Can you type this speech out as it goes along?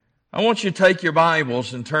I want you to take your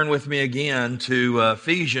Bibles and turn with me again to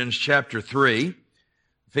Ephesians chapter 3.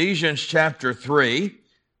 Ephesians chapter 3.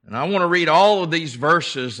 And I want to read all of these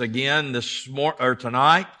verses again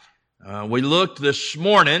tonight. We looked this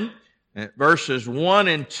morning at verses 1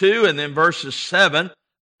 and 2 and then verses 7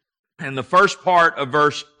 and the first part of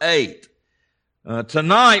verse 8.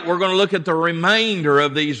 Tonight we're going to look at the remainder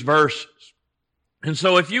of these verses. And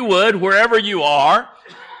so if you would, wherever you are,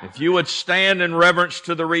 if you would stand in reverence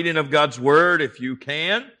to the reading of God's Word, if you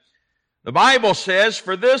can. The Bible says,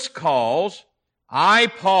 "For this cause, I,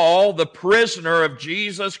 Paul, the prisoner of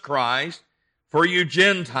Jesus Christ, for you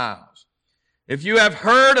Gentiles, if you have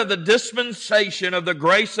heard of the dispensation of the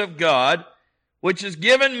grace of God, which is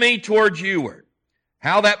given me towards you,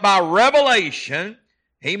 how that by revelation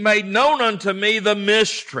He made known unto me the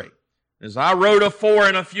mystery," as I wrote afore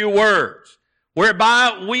in a few words,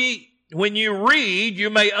 "whereby when you read, you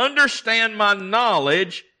may understand my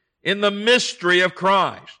knowledge in the mystery of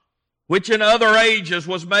Christ, which in other ages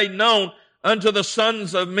was made known unto the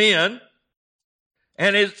sons of men,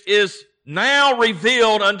 and is now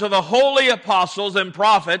revealed unto the holy apostles and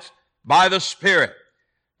prophets by the Spirit,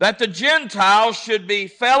 that the Gentiles should be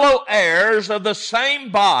fellow heirs of the same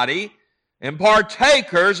body and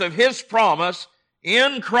partakers of His promise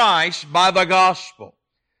in Christ by the gospel,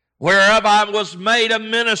 whereof I was made a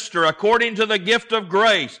minister according to the gift of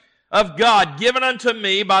grace of God given unto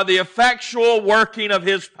me by the effectual working of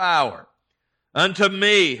His power. Unto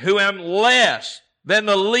me, who am less than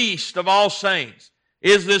the least of all saints,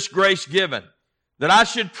 is this grace given, that I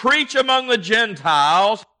should preach among the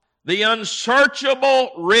Gentiles the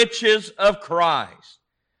unsearchable riches of Christ,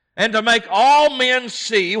 and to make all men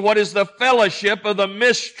see what is the fellowship of the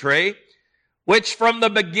mystery, which from the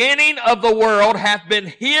beginning of the world hath been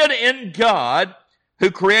hid in God,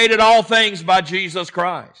 who created all things by Jesus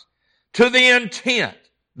Christ, to the intent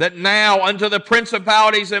that now unto the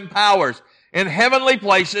principalities and powers in heavenly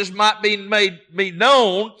places might be made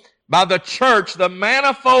known by the church the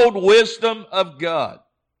manifold wisdom of God,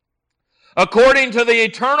 according to the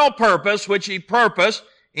eternal purpose which He purposed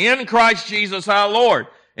in Christ Jesus our Lord,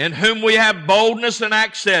 in whom we have boldness and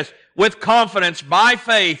access with confidence by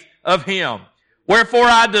faith of Him. Wherefore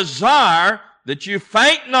I desire that you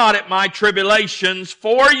faint not at my tribulations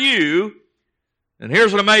for you." And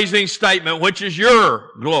here's an amazing statement, which is your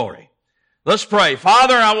glory. Let's pray.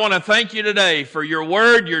 Father, I want to thank you today for your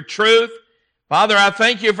word, your truth. Father, I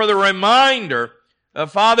thank you for the reminder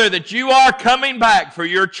of, Father, that you are coming back for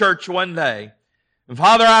your church one day. And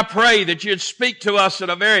Father, I pray that you'd speak to us in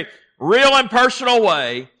a very real and personal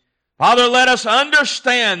way. Father, let us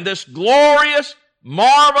understand this glorious,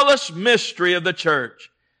 marvelous mystery of the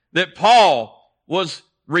church, that Paul was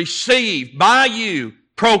received by you,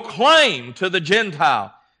 proclaimed to the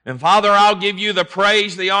Gentile. And Father, I'll give you the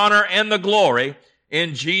praise, the honor, and the glory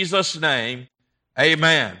in Jesus' name.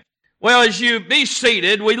 Amen. Well, as you be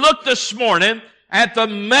seated, we looked this morning at the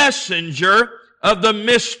messenger of the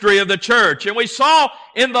mystery of the church. And we saw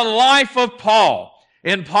in the life of Paul,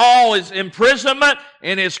 in Paul's imprisonment,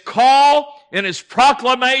 in his call, in his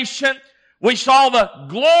proclamation, we saw the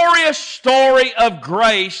glorious story of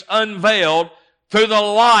grace unveiled through the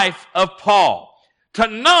life of Paul.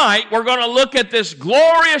 Tonight, we're going to look at this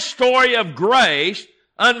glorious story of grace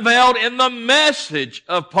unveiled in the message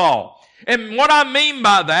of Paul. And what I mean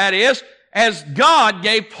by that is, as God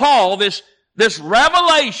gave Paul this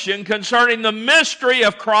revelation concerning the mystery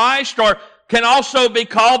of Christ, or can also be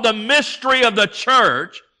called the mystery of the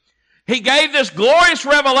church, He gave this glorious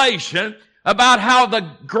revelation about how the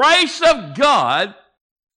grace of God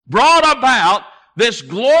brought about this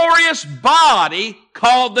glorious body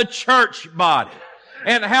called the church body,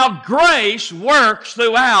 and how grace works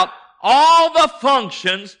throughout all the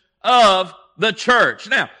functions of the church.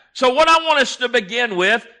 Now, so what I want us to begin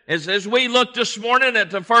with is, as we look this morning at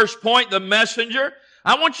the first point, the messenger,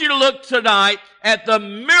 I want you to look tonight at the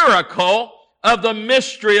miracle of the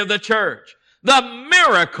mystery of the church. The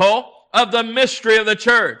miracle of the mystery of the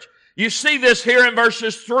church. You see this here in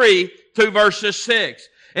verses 3 through verses 6.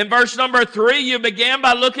 In verse number 3, you began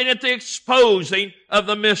by looking at the exposing of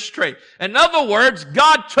the mystery. In other words,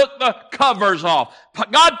 God took the covers off.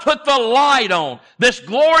 God put the light on this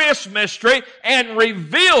glorious mystery and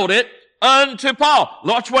revealed it unto Paul.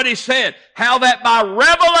 Watch what he said. How that by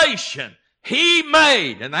revelation He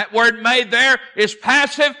made, and that word made there is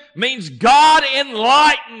passive, means God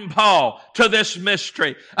enlightened Paul to this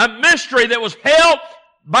mystery. A mystery that was held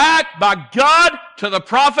back by God to the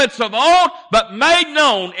prophets of old, but made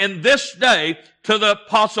known in this day to the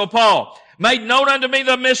Apostle Paul. Made known unto me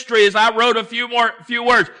the mystery, as I wrote a few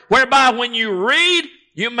words, whereby when you read,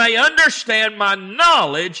 you may understand my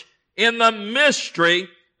knowledge in the mystery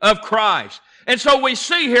of Christ. And so we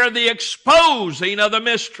see here the exposing of the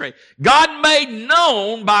mystery. God made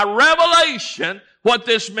known by revelation what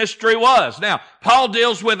this mystery was. Now, Paul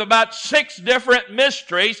deals with about 6 different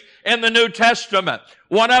mysteries in the New Testament.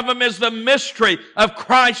 One of them is the mystery of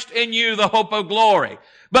Christ in you, the hope of glory.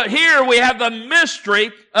 But here we have the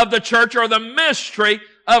mystery of the church, or the mystery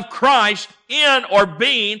of Christ in or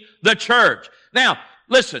being the church. Now,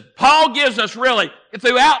 listen, Paul gives us really,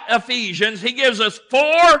 throughout Ephesians, he gives us 4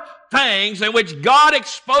 things in which God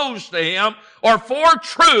exposed to him, or 4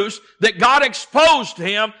 truths that God exposed to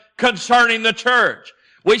him concerning the church.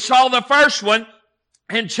 We saw the first one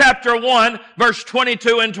in chapter 1, verse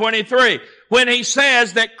 22 and 23, when he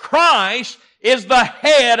says that Christ is the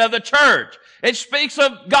head of the church. It speaks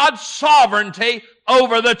of God's sovereignty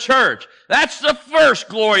over the church. That's the first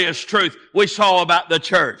glorious truth we saw about the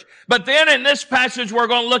church. But then in this passage we're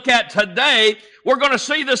going to look at today, we're going to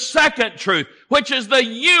see the second truth, which is the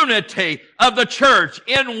unity of the church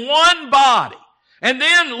in one body. And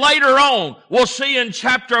then later on, we'll see in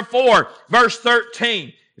chapter 4, verse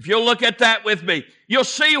 13. If you'll look at that with me, you'll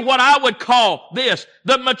see what I would call this,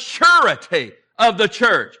 the maturity of the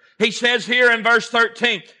church. He says here in verse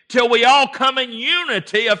 13, till we all come in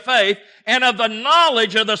unity of faith and of the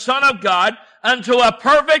knowledge of the Son of God, unto a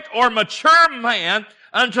perfect or mature man,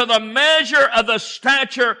 unto the measure of the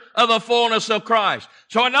stature of the fullness of Christ.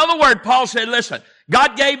 So in other words, Paul said, listen,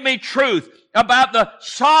 God gave me truth about the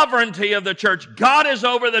sovereignty of the church. God is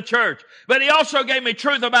over the church. But he also gave me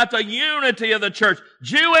truth about the unity of the church,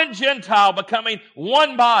 Jew and Gentile becoming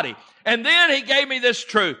one body. And then he gave me this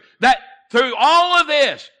truth, that through all of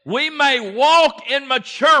this, we may walk in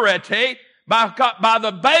maturity by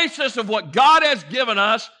the basis of what God has given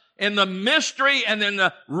us in the mystery and in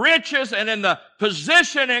the riches and in the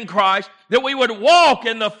position in Christ, that we would walk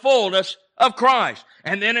in the fullness of Christ.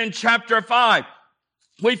 And then in chapter 5,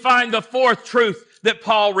 we find the 4th truth that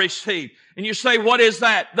Paul received. And you say, what is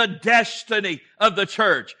that? The destiny of the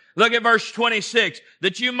church. Look at verse 26,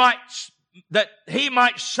 that he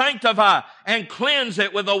might sanctify and cleanse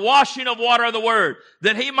it with the washing of water of the word,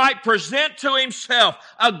 that he might present to himself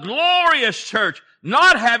a glorious church,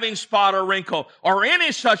 not having spot or wrinkle or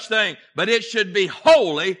any such thing, but it should be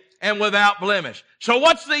holy and without blemish. So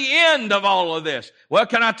what's the end of all of this? Well,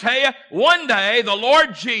 can I tell you, one day the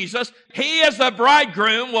Lord Jesus, he as the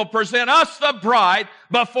bridegroom will present us, the bride,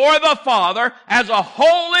 before the Father as a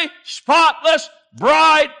holy, spotless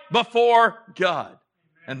bride before God.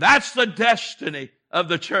 And that's the destiny of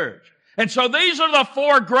the church. And so these are the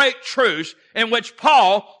 4 great truths in which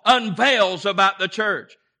Paul unveils about the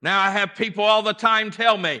church. Now I have people all the time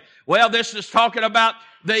tell me, well, this is talking about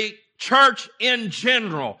the church in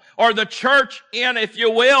general, or the church in, if you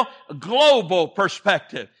will, global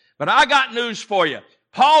perspective. But I got news for you.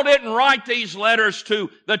 Paul didn't write these letters to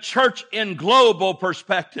the church in global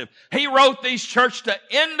perspective. He wrote these churches to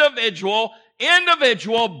individual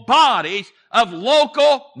bodies of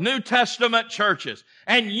local New Testament churches.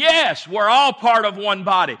 And yes, we're all part of one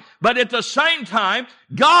body. But at the same time,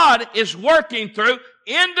 God is working through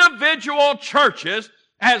individual churches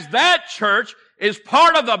as that church is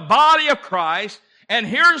part of the body of Christ. And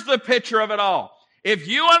here's the picture of it all. If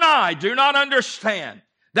you and I do not understand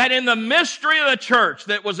that in the mystery of the church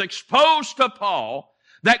that was exposed to Paul,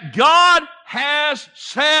 that God has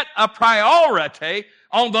set a priority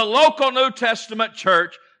on the local New Testament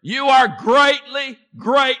church, you are greatly,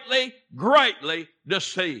 greatly, greatly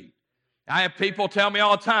deceived. I have people tell me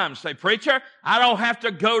all the time, say, preacher, I don't have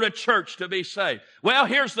to go to church to be saved. Well,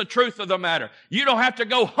 here's the truth of the matter. You don't have to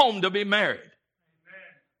go home to be married.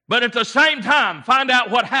 But at the same time, find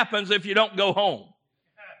out what happens if you don't go home.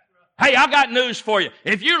 Hey, I got news for you.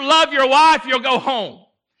 If you love your wife, you'll go home.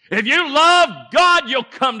 If you love God, you'll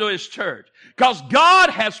come to His church. Because God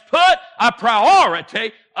has put a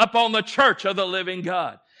priority upon the church of the living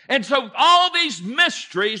God. And so all these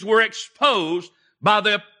mysteries were exposed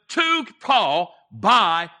to Paul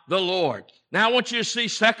by the Lord. Now I want you to see,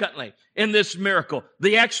 secondly, in this miracle,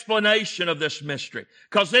 the explanation of this mystery.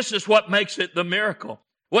 Because this is what makes it the miracle.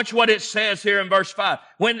 Watch what it says here in verse 5.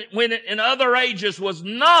 When it in other ages was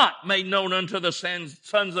not made known unto the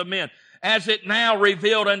sons of men, as it now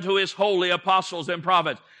revealed unto His holy apostles and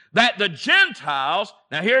prophets, that the Gentiles,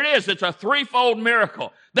 now here it is, it's a threefold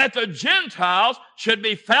miracle, that the Gentiles should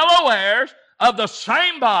be fellow heirs of the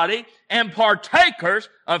same body and partakers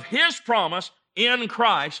of His promise in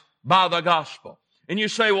Christ by the gospel. And you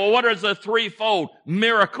say, well, what is the threefold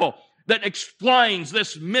miracle that explains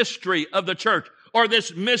this mystery of the church or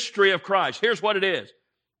this mystery of Christ? Here's what it is.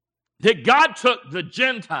 That God took the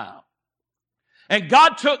Gentile and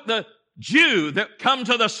God took the Jew that come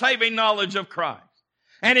to the saving knowledge of Christ.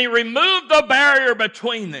 And He removed the barrier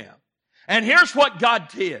between them. And here's what God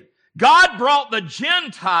did. God brought the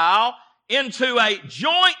Gentile into a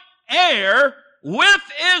joint heir with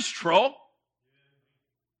Israel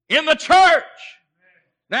in the church.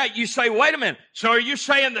 Now you say, wait a minute. So are you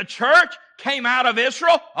saying the church came out of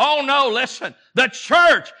Israel? Oh no, listen. The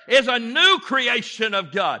church is a new creation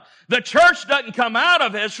of God. The church doesn't come out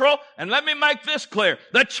of Israel. And let me make this clear.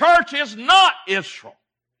 The church is not Israel.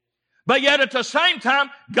 But yet at the same time,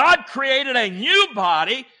 God created a new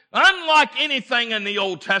body unlike anything in the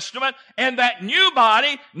Old Testament, and that new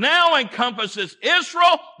body now encompasses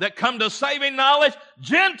Israel that come to saving knowledge,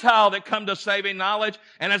 Gentile that come to saving knowledge,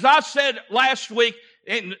 and as I said last week,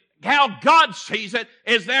 how God sees it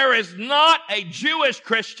is there is not a Jewish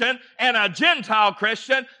Christian and a Gentile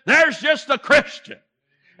Christian, there's just a Christian.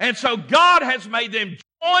 And so God has made them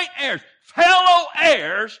joint heirs, fellow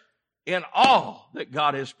heirs in all that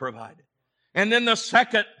God has provided. And then the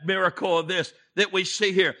second miracle of this that we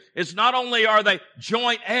see here is not only are they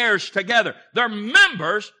joint heirs together, they're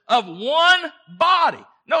members of one body.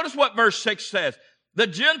 Notice what verse 6 says. The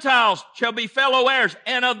Gentiles shall be fellow heirs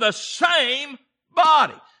and of the same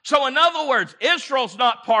body. So in other words, Israel's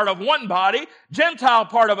not part of one body, Gentile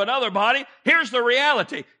part of another body. Here's the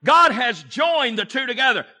reality. God has joined the two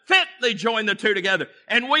together, fitly joined the two together,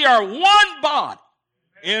 and we are one body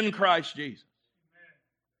in Christ Jesus.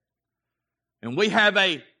 And we have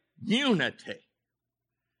a unity.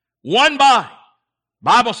 One body.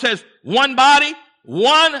 Bible says one body,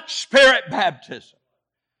 one Spirit baptism.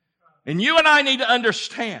 And you and I need to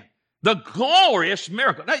understand the glorious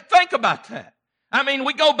miracle. Now, think about that. I mean,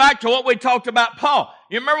 we go back to what we talked about Paul.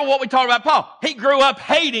 You remember what we talked about Paul? He grew up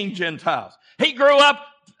hating Gentiles. He grew up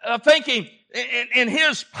thinking in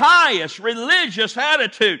his pious, religious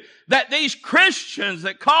attitude that these Christians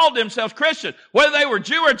that called themselves Christians, whether they were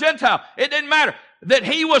Jew or Gentile, it didn't matter, that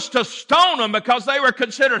he was to stone them because they were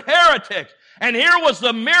considered heretics. And here was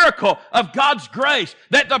the miracle of God's grace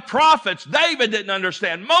that the prophets, David didn't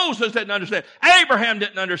understand, Moses didn't understand, Abraham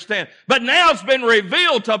didn't understand. But now it's been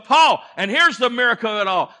revealed to Paul. And here's the miracle of it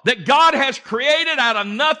all, that God has created out of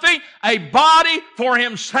nothing a body for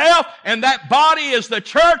Himself, and that body is the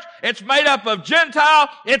church. It's made up of Gentile,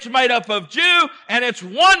 it's made up of Jew, and it's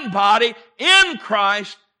one body in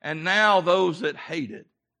Christ. And now those that hated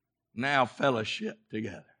now fellowship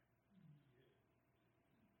together.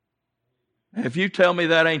 If you tell me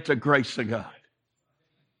that ain't the grace of God.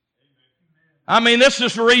 I mean, this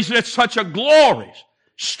is the reason it's such a glorious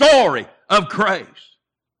story of grace.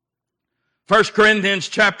 1 Corinthians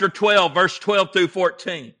chapter 12, verse 12 through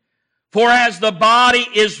 14. For as the body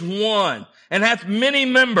is one, and hath many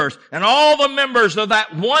members, and all the members of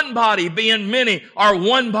that one body, being many, are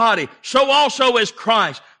one body, so also is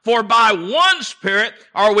Christ. For by one Spirit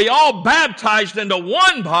are we all baptized into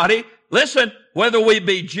one body, listen, whether we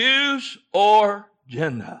be Jews or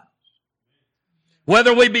Gentiles,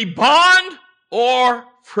 whether we be bond or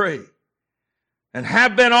free, and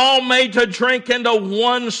have been all made to drink into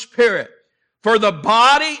one Spirit. For the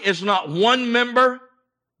body is not one member,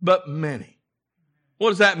 but many. What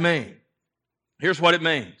does that mean? Here's what it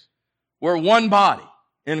means. We're one body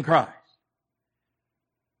in Christ.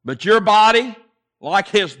 But your body, like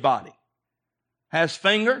His body, has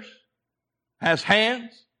fingers, has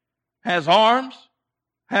hands, has arms,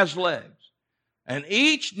 has legs. And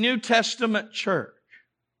each New Testament church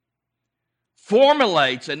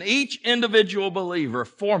formulates, and each individual believer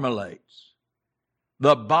formulates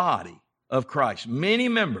the body of Christ. Many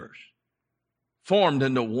members formed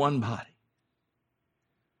into one body.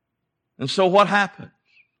 And so what happens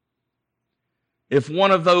if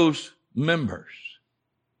one of those members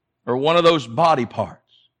or one of those body parts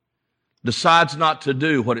decides not to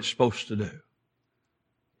do what it's supposed to do?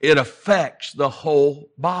 It affects the whole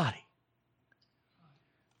body.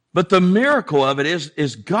 But the miracle of it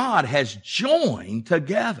is God has joined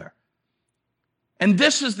together. And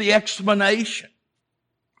this is the explanation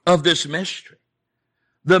of this mystery.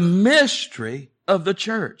 The mystery of the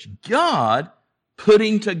church. God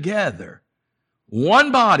putting together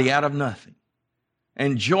one body out of nothing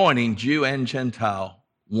and joining Jew and Gentile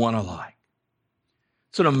one alike.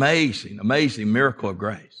 It's an amazing, amazing miracle of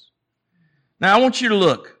grace. Now, I want you to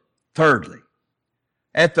look, thirdly,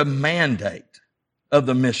 at the mandate of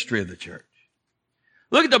the mystery of the church.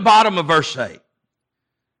 Look at the bottom of verse 8.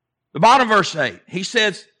 The bottom of verse 8, he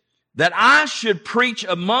says, that I should preach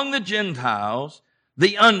among the Gentiles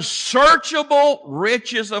the unsearchable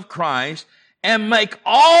riches of Christ and make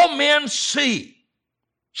all men see.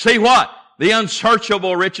 See what? The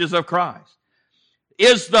unsearchable riches of Christ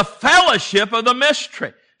is the fellowship of the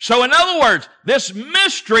mystery. So in other words, this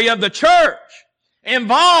mystery of the church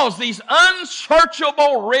involves these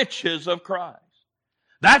unsearchable riches of Christ.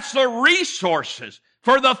 That's the resources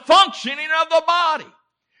for the functioning of the body.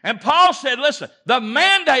 And Paul said, listen, the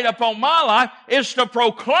mandate upon my life is to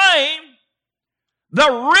proclaim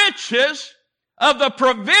the riches of the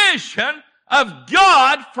provision of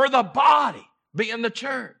God for the body, being the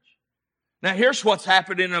church. Now here's what's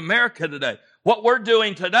happening in America today. What we're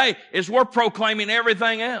doing today is we're proclaiming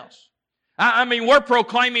everything else. I mean, we're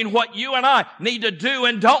proclaiming what you and I need to do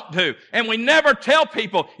and don't do. And we never tell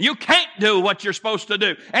people, you can't do what you're supposed to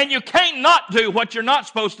do. And you can't not do what you're not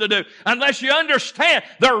supposed to do unless you understand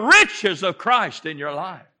the riches of Christ in your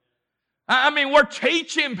life. I mean, we're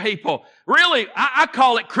teaching people, really, I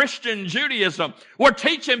call it Christian Judaism. We're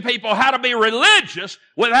teaching people how to be religious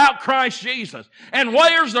without Christ Jesus. And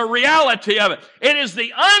where's the reality of it? It is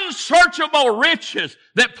the unsearchable riches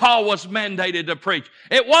that Paul was mandated to preach.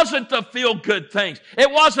 It wasn't the feel-good things.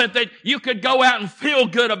 It wasn't that you could go out and feel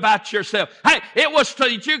good about yourself. Hey, it was so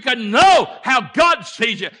that you could know how God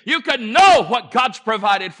sees you. You could know what God's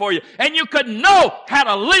provided for you. And you could know how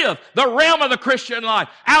to live the realm of the Christian life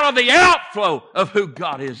out of the outflow of who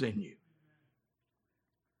God is in you.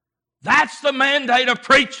 That's the mandate of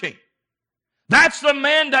preaching. That's the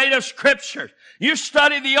mandate of Scripture. You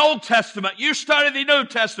study the Old Testament. You study the New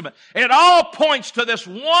Testament. It all points to this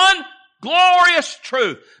one glorious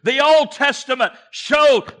truth. The Old Testament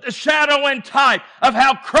showed the shadow and type of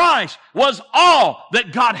how Christ was all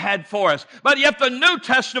that God had for us. But yet the New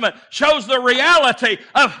Testament shows the reality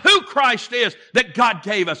of who Christ is that God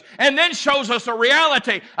gave us. And then shows us the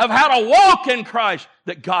reality of how to walk in Christ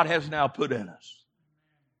that God has now put in us.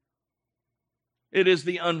 It is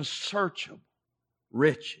the unsearchable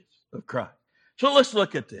riches of Christ. So let's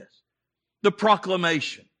look at this. The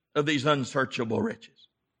proclamation of these unsearchable riches.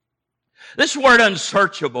 This word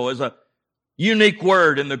unsearchable is a unique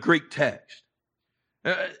word in the Greek text.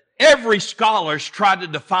 Every scholar's tried to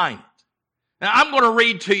define it. Now I'm going to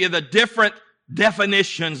read to you the different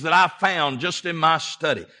definitions that I found just in my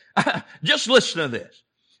study. Just listen to this.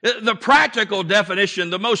 The practical definition,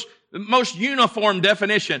 the most uniform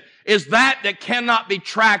definition is that cannot be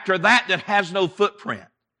tracked or that has no footprint.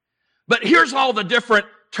 But here's all the different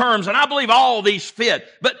terms, and I believe all these fit,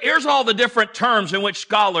 but here's all the different terms in which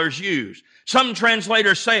scholars use. Some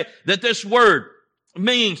translators say that this word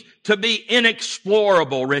means to be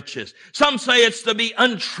inexplorable riches. Some say it's to be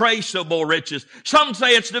untraceable riches. Some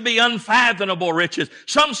say it's to be unfathomable riches.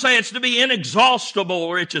 Some say it's to be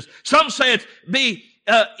inexhaustible riches. Some say it's be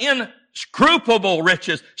inscrutable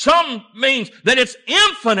riches. Some means that it's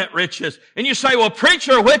infinite riches. And you say, well,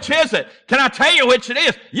 preacher, which is it? Can I tell you which it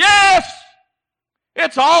is? Yes!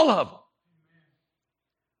 It's all of them.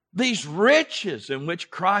 These riches in which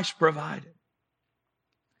Christ provided.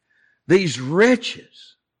 These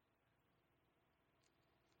riches.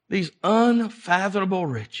 These unfathomable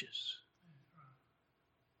riches.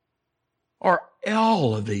 Or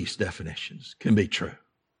all of these definitions can be true.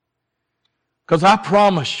 Because I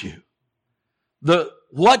promise you,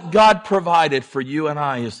 what God provided for you and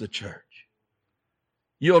I as the church,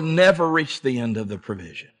 you'll never reach the end of the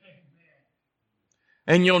provision.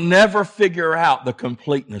 And you'll never figure out the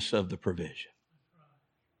completeness of the provision.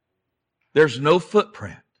 There's no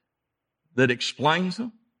footprint that explains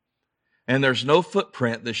them, and there's no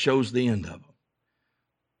footprint that shows the end of them.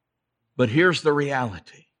 But here's the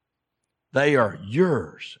reality. They are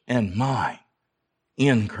yours and mine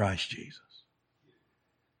in Christ Jesus.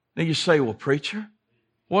 Now you say, well, preacher,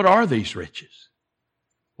 what are these riches?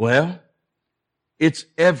 Well, it's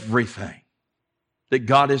everything that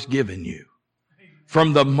God has given you.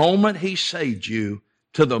 From the moment He saved you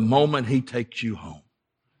to the moment He takes you home.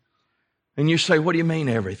 And you say, what do you mean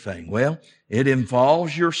everything? Well, it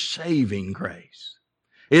involves your saving grace.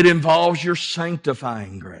 It involves your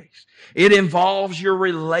sanctifying grace. It involves your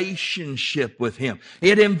relationship with Him.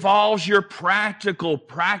 It involves your practical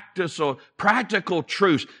truths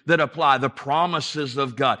that apply, the promises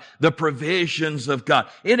of God, the provisions of God.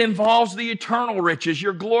 It involves the eternal riches,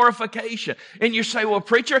 your glorification. And you say, well,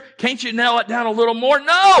 preacher, can't you nail it down a little more?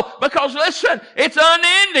 No, because listen, it's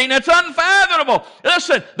unending, it's unfathomable.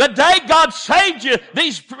 Listen, the day God saved you,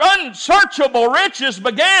 these unsearchable riches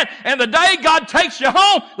began, and the day God takes you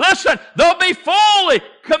home, listen, they'll be fully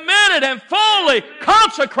committed and fully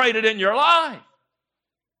consecrated in your life.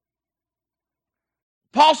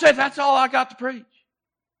 Paul says, that's all I got to preach.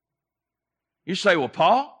 You say, well,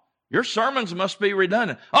 Paul, your sermons must be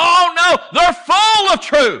redundant. Oh, no, they're full of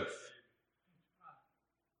truth.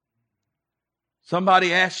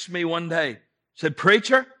 Somebody asked me one day, said,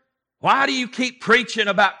 preacher, Why do you keep preaching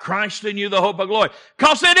about Christ in you, the hope of glory?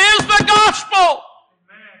 Because it is the gospel.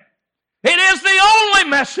 It is the only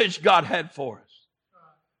message God had for us.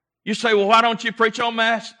 You say, well, why don't you preach on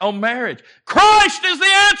marriage? Christ is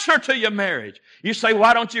the answer to your marriage. You say,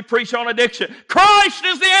 why don't you preach on addiction? Christ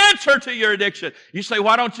is the answer to your addiction. You say,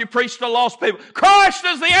 why don't you preach to lost people? Christ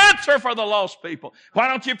is the answer for the lost people. Why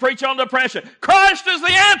don't you preach on depression? Christ is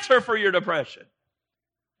the answer for your depression.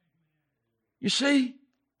 You see,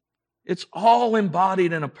 it's all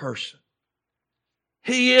embodied in a person.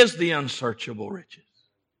 He is the unsearchable riches.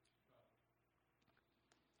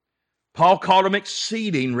 Paul called them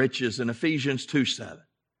exceeding riches in Ephesians 2:7.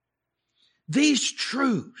 These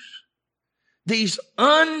truths, these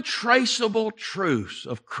untraceable truths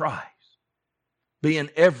of Christ being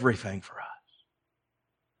everything for us.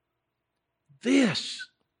 This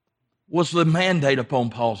was the mandate upon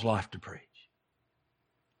Paul's life to preach.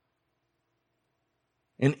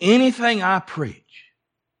 And anything I preach,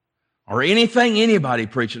 or anything anybody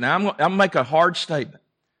preaches, now I'm going to make a hard statement.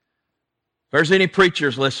 If there's any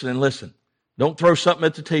preachers listening, listen. Don't throw something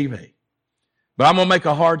at the TV. But I'm going to make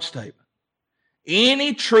a hard statement.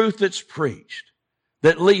 Any truth that's preached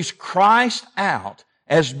that leaves Christ out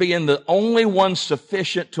as being the only one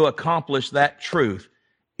sufficient to accomplish that truth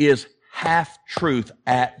is half-truth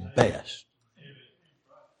at best.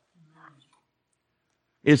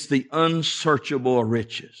 It's the unsearchable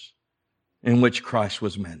riches in which Christ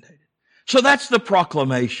was mandated. So that's the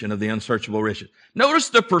proclamation of the unsearchable riches. Notice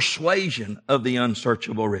the persuasion of the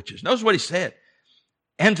unsearchable riches. Notice what he said.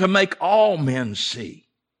 And to make all men see.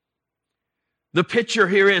 The picture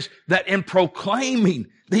here is that in proclaiming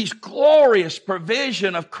these glorious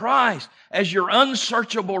provision of Christ as your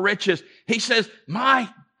unsearchable riches, he says, my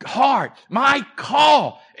heart, my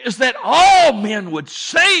call is that all men would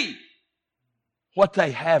see what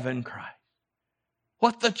they have in Christ.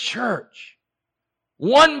 What the church,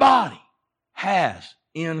 one body, has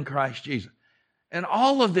in Christ Jesus. And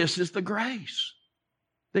all of this is the grace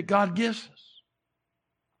that God gives us.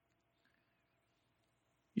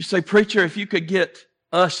 You say, preacher, if you could get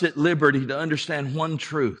us at liberty to understand one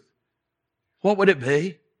truth, what would it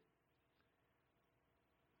be?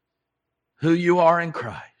 Who you are in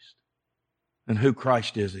Christ and who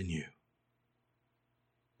Christ is in you.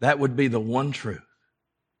 That would be the one truth.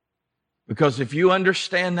 Because if you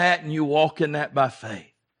understand that and you walk in that by faith,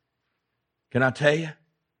 can I tell you?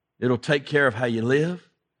 It'll take care of how you live.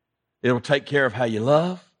 It'll take care of how you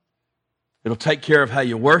love. It'll take care of how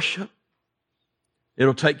you worship.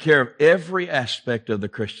 It'll take care of every aspect of the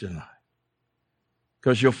Christian life.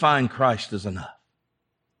 Because you'll find Christ is enough.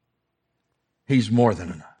 He's more than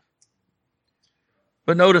enough.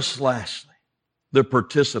 But notice lastly, the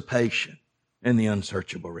participation in the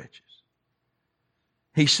unsearchable riches.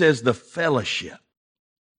 He says the fellowship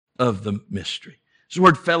of the mystery. This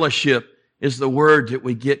word fellowship is the word that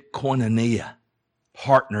we get koinonia,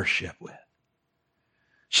 partnership with.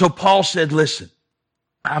 So Paul said, listen,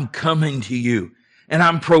 I'm coming to you and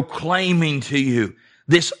I'm proclaiming to you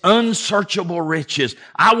this unsearchable riches.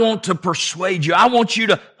 I want to persuade you. I want you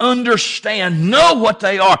to understand, know what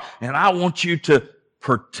they are, and I want you to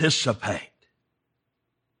participate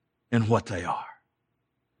in what they are.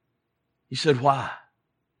 He said, why?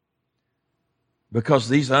 Because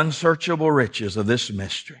these unsearchable riches of this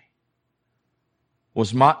mystery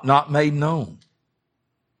was not made known.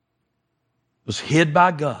 It was hid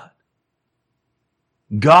by God.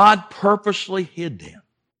 God purposely hid them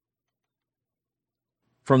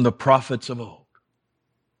from the prophets of old,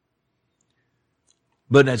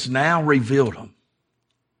 but has now revealed them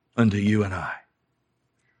unto you and I.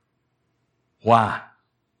 Why?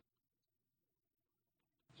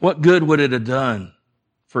 What good would it have done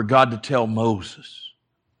for God to tell Moses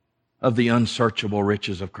of the unsearchable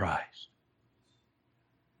riches of Christ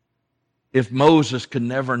if Moses could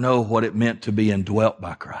never know what it meant to be indwelt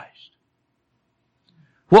by Christ?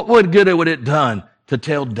 What good would it done to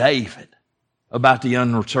tell David about the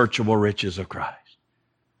unsearchable riches of Christ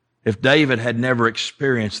if David had never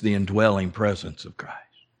experienced the indwelling presence of Christ?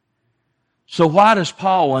 So why does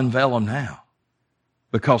Paul unveil them now?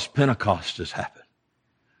 Because Pentecost has happened.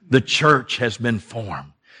 The church has been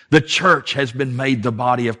formed. The church has been made the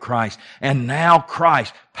body of Christ. And now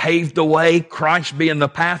Christ paved the way, Christ being the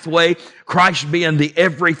pathway, Christ being the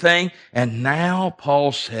everything. And now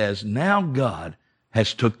Paul says, now God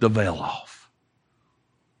has took the veil off.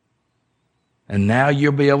 And now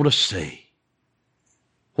you'll be able to see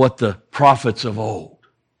what the prophets of old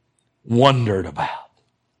wondered about.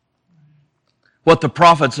 What the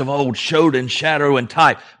prophets of old showed in shadow and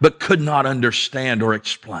type, but could not understand or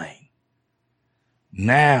explain.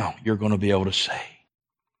 Now you're going to be able to say,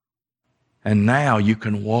 And now you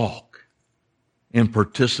can walk in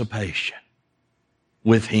participation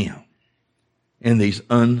with Him in these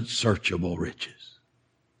unsearchable riches.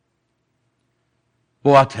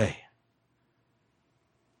 Boy, I tell you,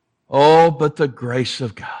 oh, but the grace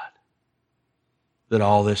of God that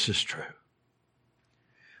all this is true.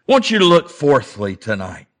 I want you to look fourthly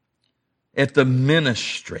tonight at the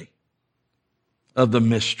ministry of the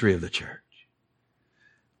mystery of the church.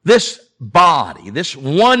 This body, this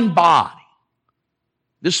one body,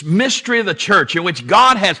 this mystery of the church in which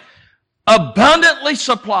God has abundantly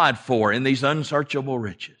supplied for in these unsearchable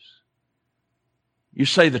riches. You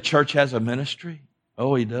say the church has a ministry?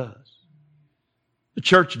 Oh, He does. The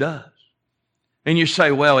church does. And you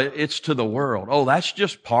say, well, it's to the world. Oh, that's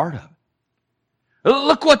just part of it.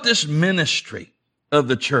 Look what this ministry of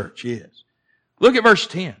the church is. Look at verse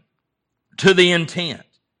 10. To the intent.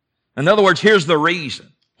 In other words, here's the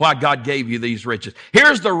reason why God gave you these riches.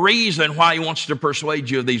 Here's the reason why He wants to persuade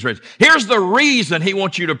you of these riches. Here's the reason He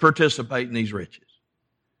wants you to participate in these riches.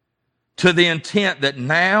 To the intent that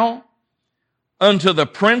now unto the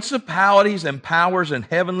principalities and powers in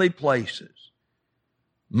heavenly places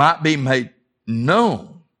might be made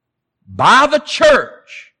known by the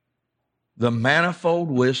church the manifold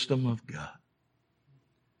wisdom of God.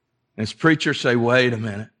 As preachers say, wait a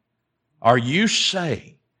minute. Are you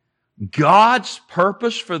saying God's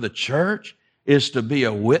purpose for the church is to be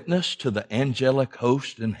a witness to the angelic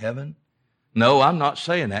host in heaven? No, I'm not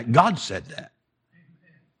saying that. God said that.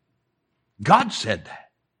 God said that.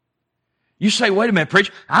 You say, wait a minute,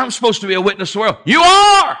 preacher, I'm supposed to be a witness to the world. You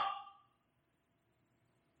are!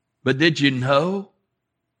 But did you know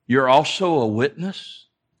you're also a witness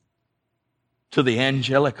to the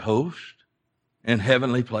angelic host in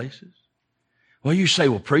heavenly places? Well, you say,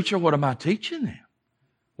 well, preacher, what am I teaching them?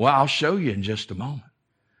 Well, I'll show you in just a moment.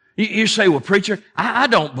 You say, well, preacher, I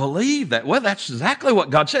don't believe that. Well, that's exactly what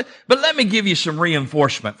God said. But let me give you some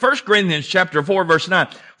reinforcement. 1 Corinthians chapter 4, verse 9.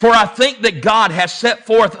 For I think that God has set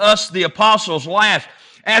forth us, the apostles, last,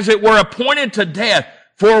 as it were appointed to death.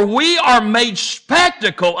 For we are made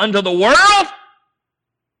spectacle unto the world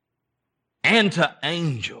and to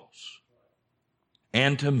angels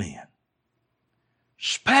and to men.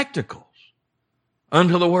 Spectacles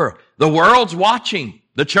unto the world. The world's watching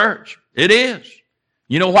the church. It is.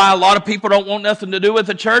 You know why a lot of people don't want nothing to do with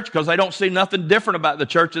the church? Because they don't see nothing different about the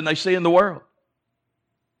church than they see in the world.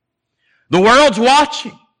 The world's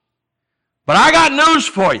watching. But I got news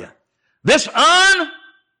for you. This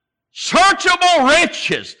unsearchable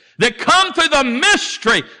riches that come through the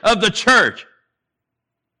mystery of the church,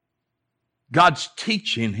 God's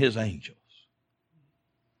teaching His angels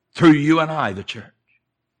through you and I, the church.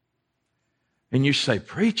 And you say,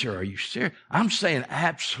 preacher, are you serious? I'm saying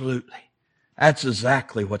absolutely. That's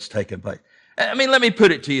exactly what's taking place. I mean, let me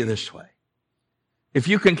put it to you this way. If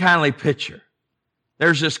you can kindly picture,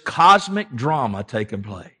 there's this cosmic drama taking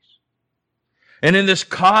place. And in this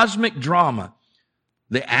cosmic drama,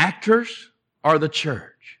 the actors are the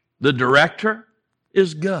church. The director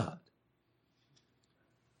is God.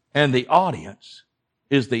 And the audience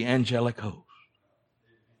is the angelic host.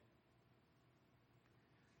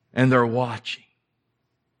 And they're watching.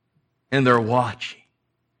 And they're watching.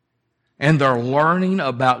 And they're learning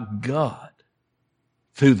about God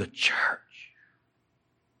through the church.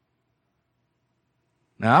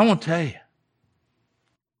 Now, I want to tell you,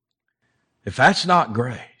 if that's not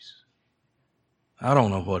grace, I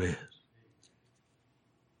don't know what is.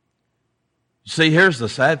 See, here's the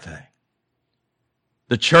sad thing.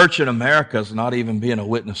 The church in America is not even being a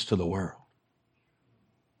witness to the world,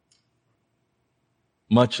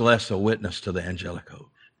 much less a witness to the angelic host.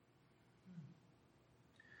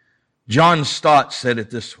 John Stott said it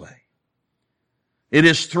this way. It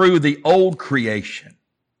is through the old creation,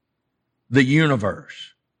 the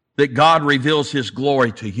universe, that God reveals His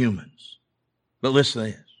glory to humans. But listen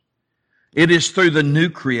to this. It is through the new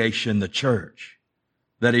creation, the church,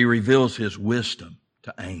 that He reveals His wisdom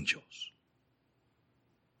to angels.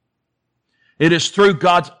 It is through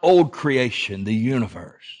God's old creation, the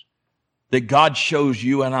universe, that God shows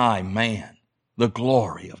you and I, man, the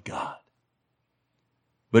glory of God.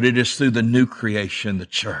 But it is through the new creation, the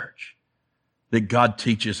church, that God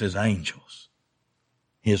teaches His angels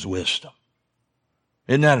His wisdom.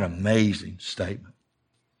 Isn't that an amazing statement?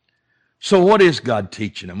 So what is God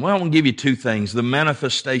teaching them? Well, I want to give you two things. The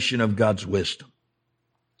manifestation of God's wisdom.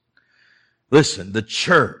 Listen, the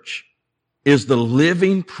church is the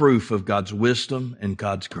living proof of God's wisdom and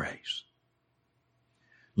God's grace.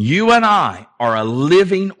 You and I are a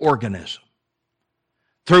living organism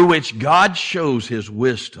through which God shows His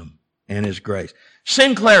wisdom and His grace.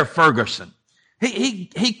 Sinclair Ferguson,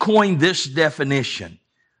 He coined this definition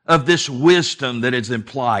of this wisdom that is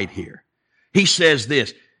implied here. He says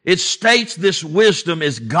this, it states this wisdom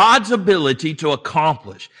is God's ability to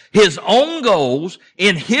accomplish His own goals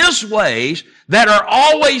in His ways that are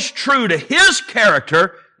always true to His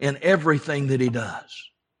character in everything that He does.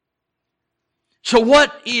 So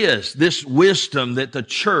what is this wisdom that the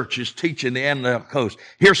church is teaching the angelic host?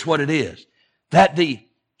 Here's what it is. That the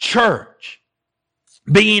church,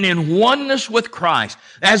 being in oneness with Christ,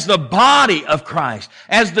 as the body of Christ,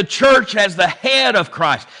 as the church, as the head of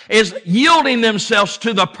Christ, is yielding themselves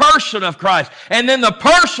to the person of Christ. And then the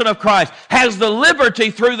person of Christ has the liberty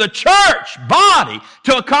through the church body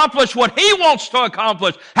to accomplish what He wants to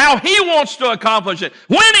accomplish, how He wants to accomplish it,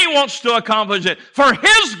 when He wants to accomplish it, for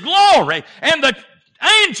His glory. And the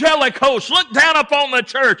angelic hosts look down upon the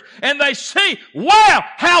church and they see, wow,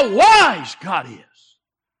 how wise God is.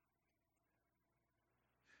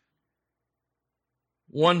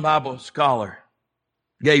 One Bible scholar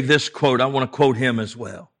gave this quote. I want to quote him as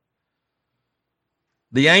well.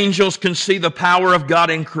 The angels can see the power of God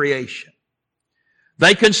in creation.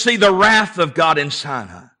 They can see the wrath of God in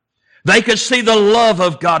Sinai. They can see the love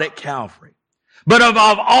of God at Calvary. But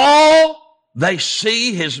above all, they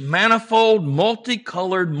see His manifold,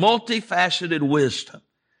 multicolored, multifaceted wisdom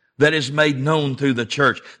that is made known through the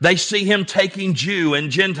church. They see Him taking Jew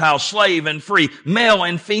and Gentile, slave and free, male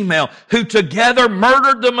and female, who together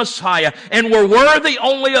murdered the Messiah and were worthy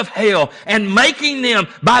only of hell, and making them,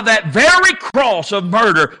 by that very cross of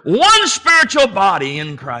murder, one spiritual body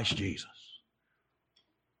in Christ Jesus.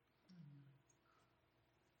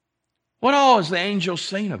 What all has the angels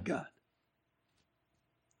seen of God?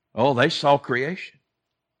 Oh, they saw creation.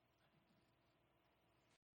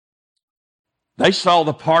 They saw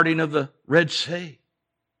the parting of the Red Sea.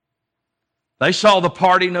 They saw the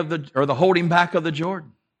parting of the holding back of the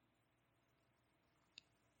Jordan.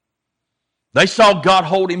 They saw God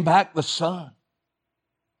holding back the sun.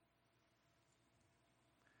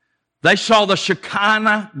 They saw the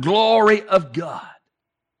Shekinah glory of God.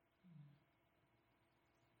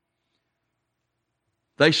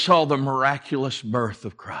 They saw the miraculous birth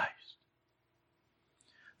of Christ.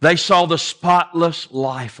 They saw the spotless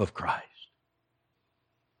life of Christ.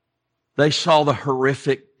 They saw the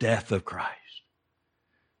horrific death of Christ.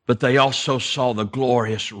 But they also saw the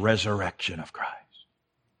glorious resurrection of Christ.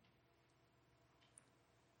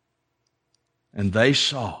 And they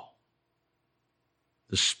saw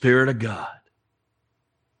the Spirit of God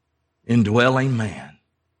indwelling man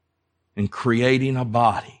and creating a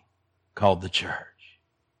body called the church.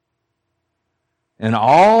 And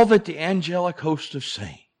all that the angelic hosts have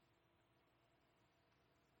seen,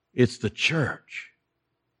 it's the church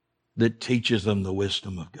that teaches them the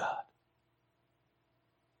wisdom of God.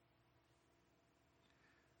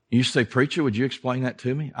 You say, preacher, would you explain that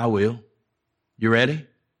to me? I will. You ready?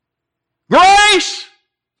 Grace!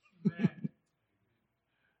 It's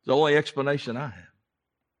the only explanation I have.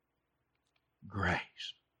 Grace.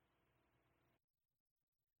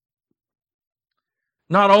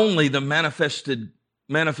 Not only the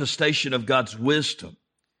manifestation of God's wisdom,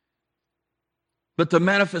 but the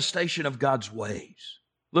manifestation of God's ways.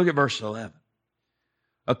 Look at verse 11.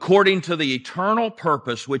 According to the eternal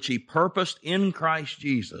purpose which He purposed in Christ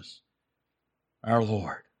Jesus, our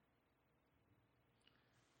Lord.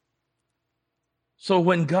 So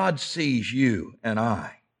when God sees you and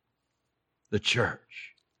I, the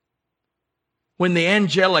church, when the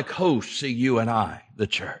angelic hosts see you and I, the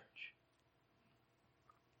church,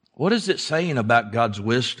 what is it saying about God's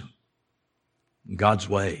wisdom and God's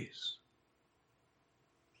ways?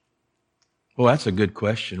 Well, that's a good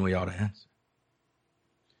question we ought to answer.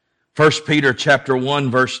 1 Peter chapter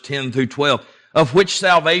 1, verse 10 through 12, of which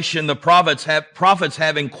salvation the prophets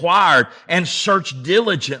have inquired and searched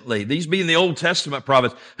diligently. These being the Old Testament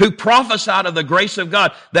prophets, who prophesied of the grace of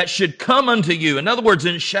God that should come unto you. In other words,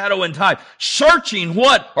 in shadow and type, searching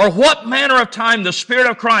what manner of time the Spirit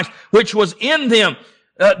of Christ, which was in them,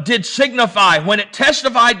 did signify when it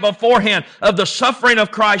testified beforehand of the suffering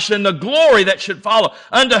of Christ and the glory that should follow,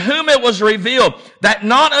 unto whom it was revealed that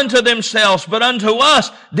not unto themselves but unto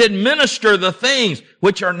us did minister the things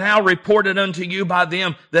which are now reported unto you by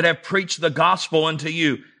them that have preached the gospel unto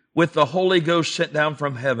you with the Holy Ghost sent down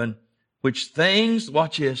from heaven, which things,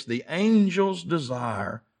 watch this, the angels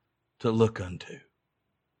desire to look unto.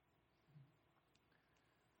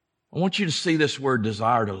 I want you to see this word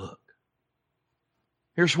desire to look.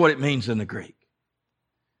 Here's what it means in the Greek.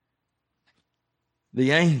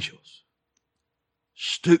 The angels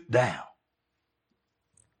stoop down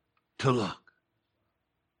to look.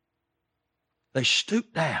 They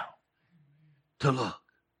stoop down to look.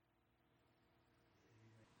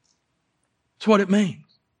 That's what it means.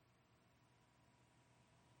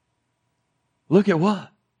 Look at what?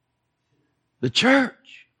 The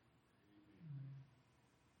church.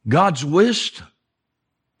 God's wisdom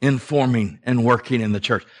informing and working in the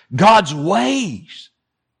church. God's ways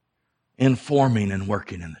informing and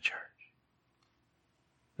working in the church.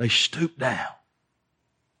 They stoop down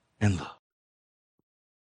and look.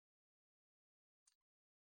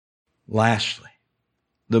 Lastly,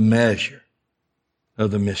 the measure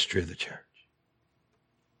of the mystery of the church.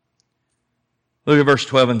 Look at verse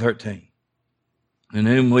 12 and 13. In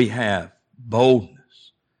whom we have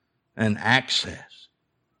boldness and access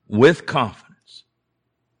with confidence.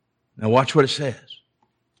 Now watch what it says.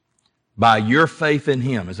 By your faith in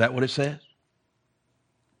Him. Is that what it says?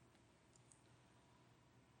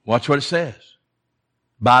 Watch what it says.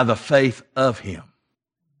 By the faith of Him.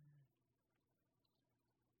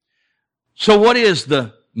 So what is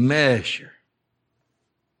the measure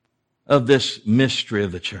of this mystery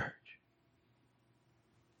of the church?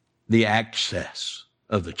 The access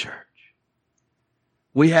of the church.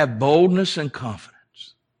 We have boldness and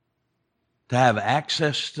confidence to have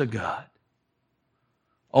access to God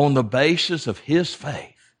on the basis of His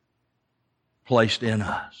faith placed in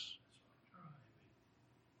us.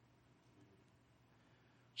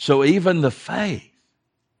 So even the faith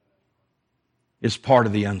is part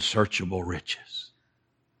of the unsearchable riches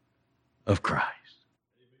of Christ.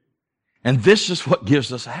 And this is what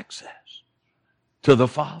gives us access to the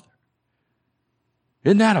Father.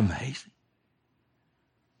 Isn't that amazing?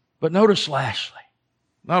 But notice lastly,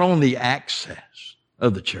 not only the access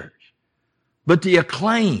of the church, but the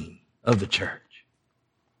acclaim of the church.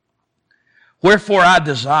 Wherefore I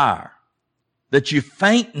desire that you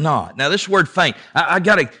faint not. Now this word faint, I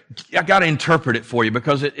gotta interpret it for you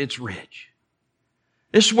because it's rich.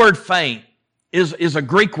 This word faint is a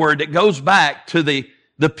Greek word that goes back to the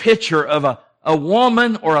picture of a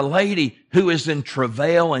woman or a lady who is in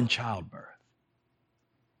travail and childbirth.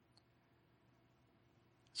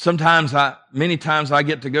 Many times I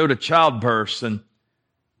get to go to childbirths, and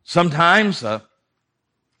sometimes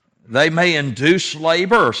they may induce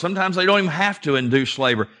labor, or sometimes they don't even have to induce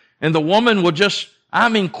labor. And the woman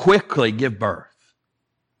will quickly give birth.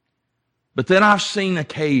 But then I've seen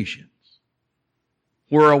occasions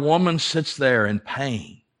where a woman sits there in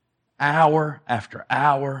pain, hour after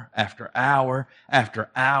hour after hour after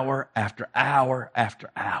hour after hour after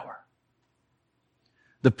hour.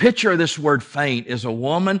 The picture of this word faint is a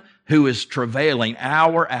woman who is travailing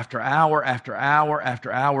hour after hour after hour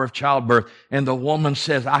after hour of childbirth, and the woman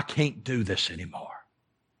says, I can't do this anymore.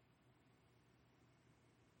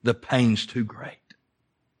 The pain's too great.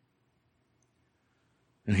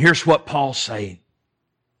 And here's what Paul's saying.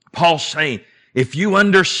 Paul's saying, if you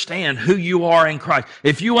understand who you are in Christ,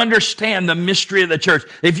 if you understand the mystery of the church,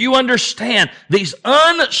 if you understand these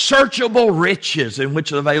unsearchable riches in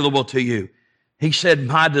which are available to you, he said,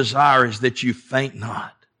 my desire is that you faint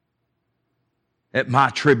not at my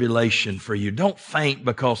tribulation for you. Don't faint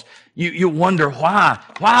because you wonder why.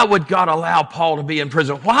 Why would God allow Paul to be in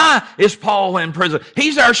prison? Why is Paul in prison?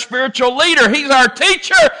 He's our spiritual leader. He's our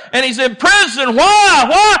teacher, and he's in prison.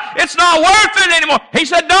 Why? It's not worth it anymore. He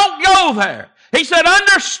said, don't go there. He said,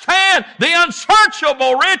 understand the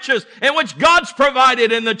unsearchable riches in which God's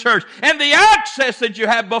provided in the church and the access that you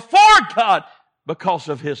have before God because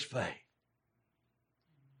of His faith.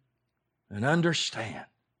 And understand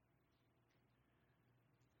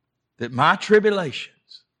that my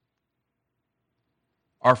tribulations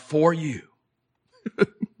are for you.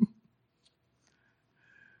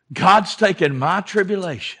 God's taken my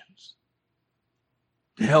tribulations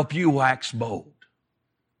to help you wax bold.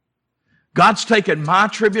 God's taken my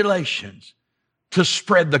tribulations to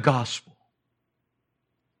spread the gospel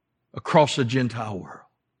across the Gentile world.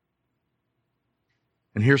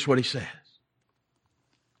 And here's what he says.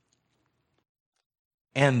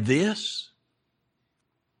 And this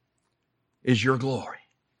is your glory.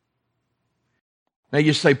 Now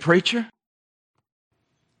you say, preacher,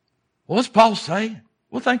 what's Paul saying?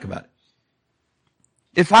 Well, think about it.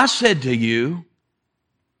 If I said to you,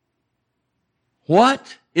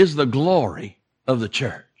 what is the glory of the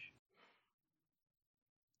church?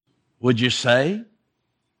 Would you say,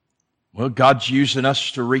 well, God's using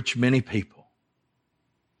us to reach many people?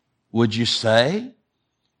 Would you say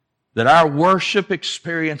that our worship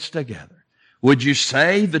experience together? Would you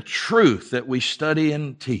say the truth that we study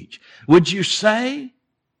and teach? Would you say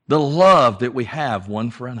the love that we have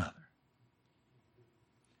one for another?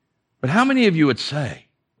 But how many of you would say,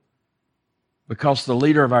 because the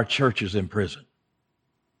leader of our church is in prison?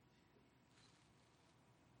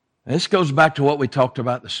 This goes back to what we talked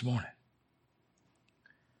about this morning.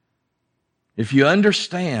 If you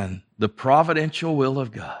understand the providential will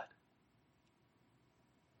of God,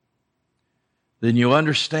 then you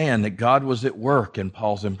understand that God was at work in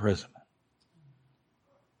Paul's imprisonment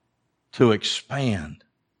to expand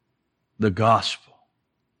the gospel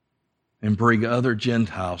and bring other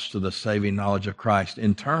Gentiles to the saving knowledge of Christ.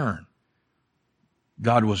 In turn,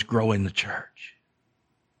 God was growing the church.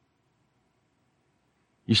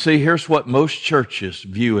 You see, here's what most churches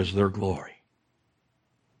view as their glory: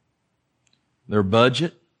 their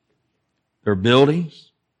budget, their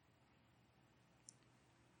buildings,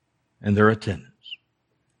 and their attendance.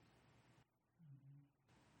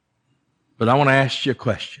 But I want to ask you a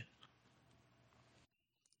question.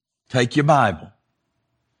 Take your Bible.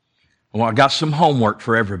 Well, I got some homework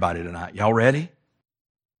for everybody tonight. Y'all ready?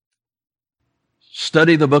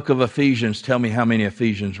 Study the book of Ephesians. Tell me how many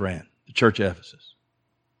Ephesians ran, the church of Ephesus.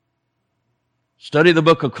 Study the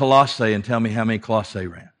book of Colossae and tell me how many Colossae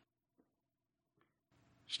ran.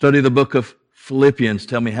 Study the book of Philippians.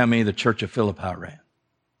 Tell me how many the church of Philippi ran.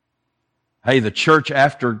 Hey, the church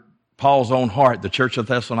after Paul's own heart, the church of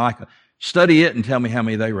Thessalonica. Study it and tell me how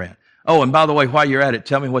many they ran. Oh, and by the way, while you're at it,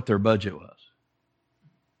 tell me what their budget was.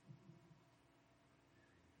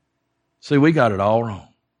 See, we got it all wrong.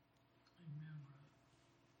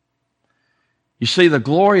 You see, the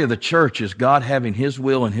glory of the church is God having His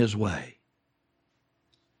will and His way,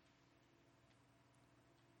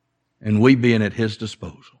 and we being at His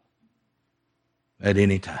disposal at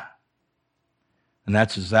any time. And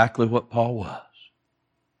that's exactly what Paul was,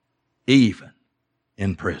 even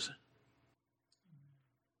in prison.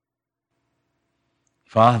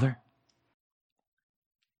 Father,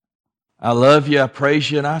 I love you, I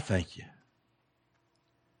praise you, and I thank you.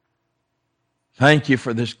 Thank you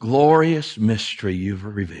for this glorious mystery you've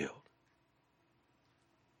revealed,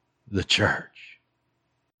 the church.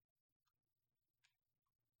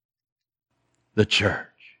 The church.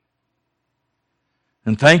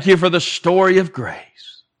 And thank you for the story of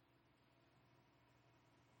grace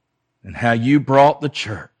and how you brought the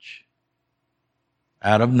church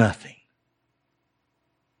out of nothing,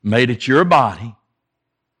 made it your body,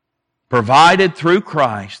 provided through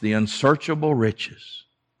Christ the unsearchable riches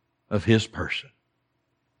of His person,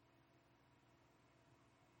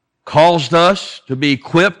 caused us to be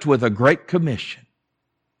equipped with a great commission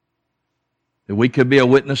that we could be a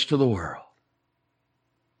witness to the world,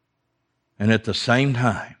 and at the same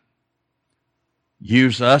time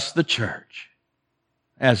use us, the church,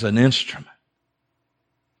 as an instrument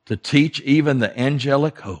to teach even the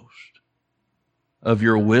angelic host of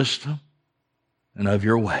your wisdom and of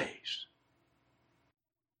your ways.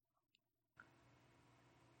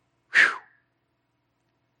 Whew.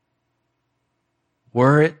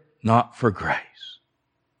 Were it not for grace,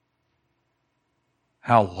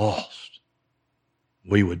 how lost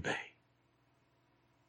we would be.